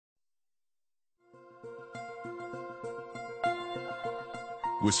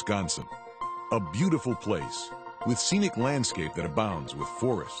Wisconsin, a beautiful place with scenic landscape that abounds with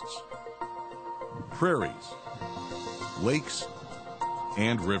forests, prairies, lakes,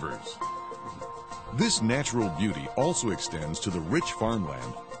 and rivers. This natural beauty also extends to the rich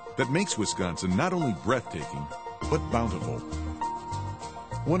farmland that makes Wisconsin not only breathtaking, but bountiful.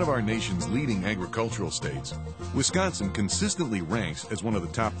 One of our nation's leading agricultural states, Wisconsin consistently ranks as one of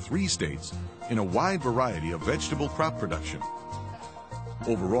the top 3 states in a wide variety of vegetable crop production.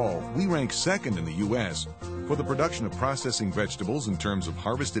 Overall, we rank 2nd in the U.S. for the production of processing vegetables in terms of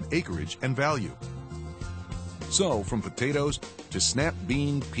harvested acreage and value. So, from potatoes to snap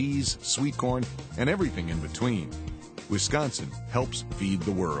bean, peas, sweet corn, and everything in between, Wisconsin helps feed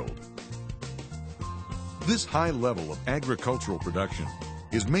the world. This high level of agricultural production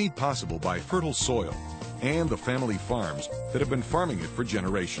is made possible by fertile soil and the family farms that have been farming it for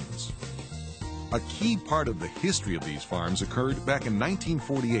generations. A key part of the history of these farms occurred back in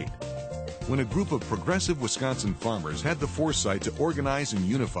 1948, when a group of progressive Wisconsin farmers had the foresight to organize and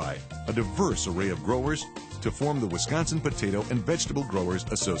unify a diverse array of growers to form the Wisconsin Potato and Vegetable Growers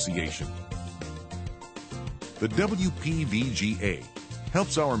Association. The WPVGA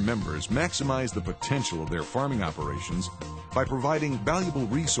helps our members maximize the potential of their farming operations by providing valuable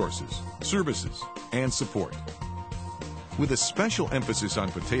resources, services, and support. With a special emphasis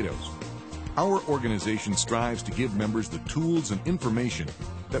on potatoes, our organization strives to give members the tools and information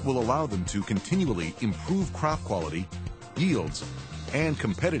that will allow them to continually improve crop quality, yields, and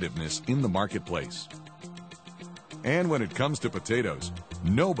competitiveness in the marketplace. And when it comes to potatoes,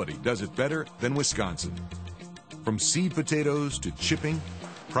 nobody does it better than Wisconsin. From seed potatoes to chipping,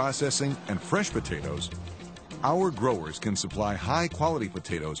 processing, and fresh potatoes, our growers can supply high-quality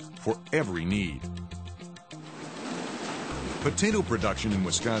potatoes for every need. Potato production in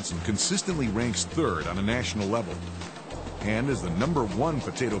Wisconsin consistently ranks 3rd on a national level. And as the #1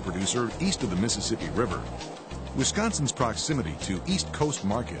 potato producer east of the Mississippi River, Wisconsin's proximity to East Coast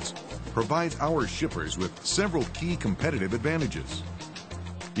markets provides our shippers with several key competitive advantages.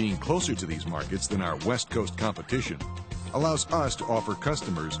 Being closer to these markets than our West Coast competition allows us to offer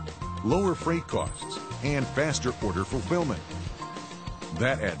customers lower freight costs and faster order fulfillment.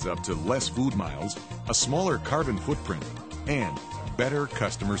 That adds up to less food miles, a smaller carbon footprint, and better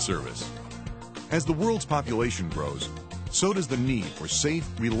customer service. As the world's population grows, so does the need for safe,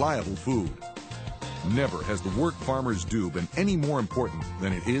 reliable food. Never has the work farmers do been any more important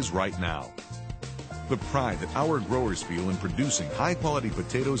than it is right now. The pride that our growers feel in producing high-quality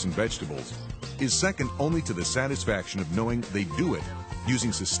potatoes and vegetables is second only to the satisfaction of knowing they do it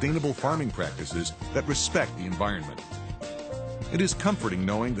using sustainable farming practices that respect the environment. It is comforting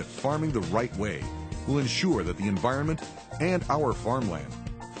knowing that farming the right way will ensure that the environment and our farmland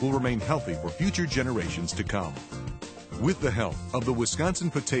will remain healthy for future generations to come. With the help of the Wisconsin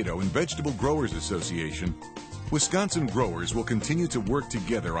Potato and Vegetable Growers Association, Wisconsin growers will continue to work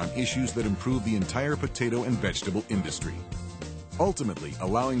together on issues that improve the entire potato and vegetable industry, ultimately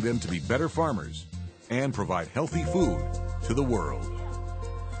allowing them to be better farmers and provide healthy food to the world.